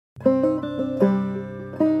How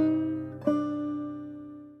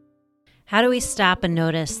do we stop and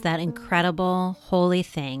notice that incredible, holy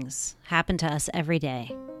things happen to us every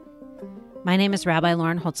day? My name is Rabbi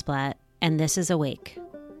Lauren Holtzblatt, and this is Awake,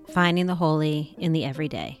 Finding the Holy in the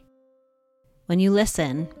Everyday. When you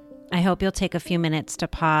listen, I hope you'll take a few minutes to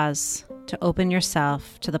pause, to open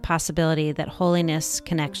yourself to the possibility that holiness,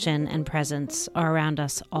 connection, and presence are around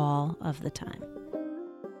us all of the time.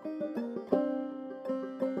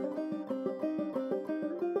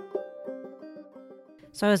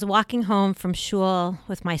 So I was walking home from shul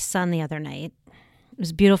with my son the other night. It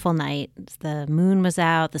was a beautiful night. The moon was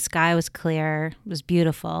out. The sky was clear. It was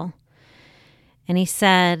beautiful. And he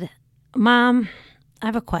said, "Mom, I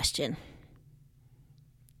have a question."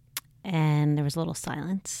 And there was a little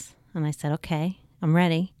silence. And I said, "Okay, I'm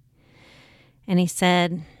ready." And he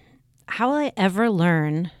said, "How will I ever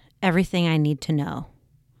learn everything I need to know?"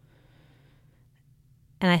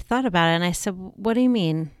 And I thought about it and I said, "What do you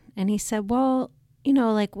mean?" And he said, "Well,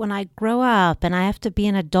 like when I grow up and I have to be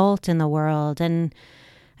an adult in the world and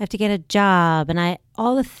I have to get a job and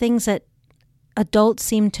all the things that adults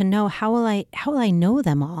seem to know, how will I know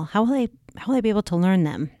them all? How will I be able to learn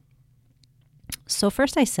them?" So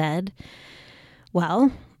first I said,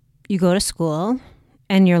 well, you go to school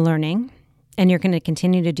and you're learning and you're going to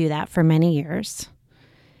continue to do that for many years.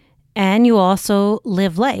 And you also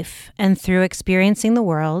live life, and through experiencing the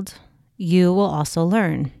world, you will also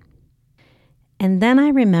learn. And then I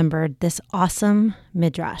remembered this awesome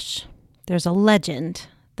midrash. There's a legend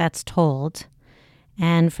that's told.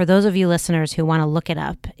 And for those of you listeners who want to look it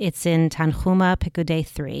up, it's in Tanhuma Pekudei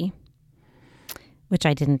 3, which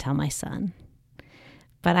I didn't tell my son.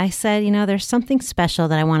 But I said, there's something special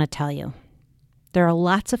that I want to tell you. There are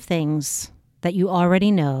lots of things that you already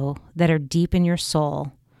know that are deep in your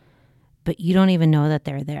soul, but you don't even know that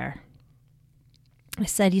they're there. I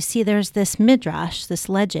said, you see, there's this midrash, this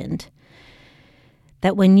legend,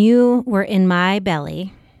 that when you were in my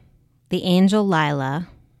belly, the angel Lila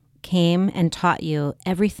came and taught you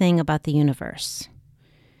everything about the universe.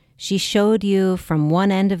 She showed you from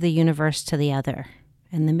one end of the universe to the other.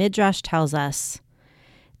 And the midrash tells us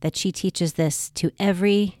that she teaches this to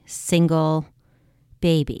every single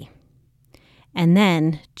baby. And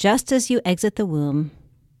then, just as you exit the womb,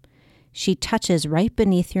 she touches right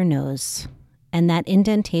beneath your nose, and that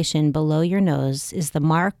indentation below your nose is the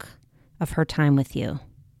mark of her time with you.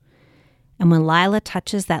 And when Lila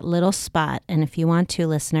touches that little spot, and if you want to,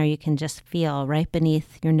 listener, you can just feel right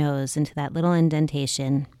beneath your nose into that little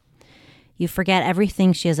indentation, you forget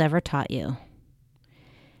everything she has ever taught you.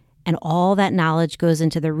 And all that knowledge goes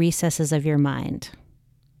into the recesses of your mind.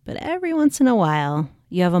 But every once in a while,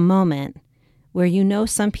 you have a moment where you know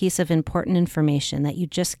some piece of important information that you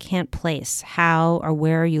just can't place how or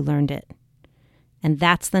where you learned it. And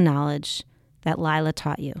that's the knowledge that Lila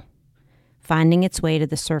taught you, finding its way to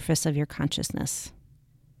the surface of your consciousness.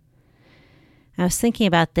 I was thinking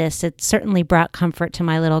about this. It certainly brought comfort to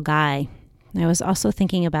my little guy. I was also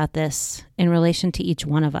thinking about this in relation to each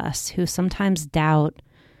one of us who sometimes doubt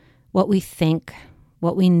what we think,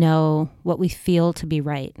 what we know, what we feel to be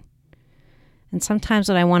right. And sometimes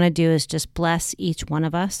what I want to do is just bless each one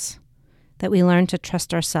of us, that we learn to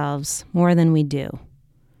trust ourselves more than we do.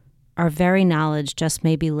 Our very knowledge just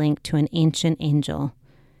may be linked to an ancient angel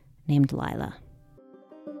named Lila.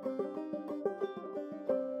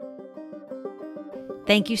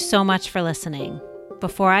 Thank you so much for listening.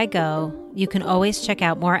 Before I go, you can always check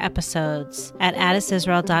out more episodes at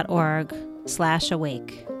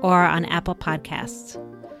addisisrael.org/awake or on Apple Podcasts.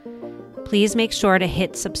 Please make sure to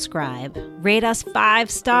hit subscribe, rate us 5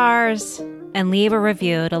 stars, and leave a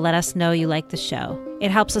review to let us know you like the show.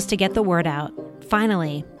 It helps us to get the word out.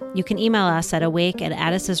 Finally, you can email us at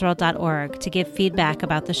awake@addisisrael.org to give feedback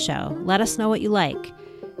about the show. Let us know what you like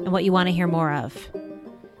and what you want to hear more of.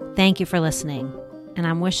 Thank you for listening, and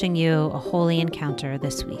I'm wishing you a holy encounter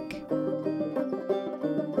this week.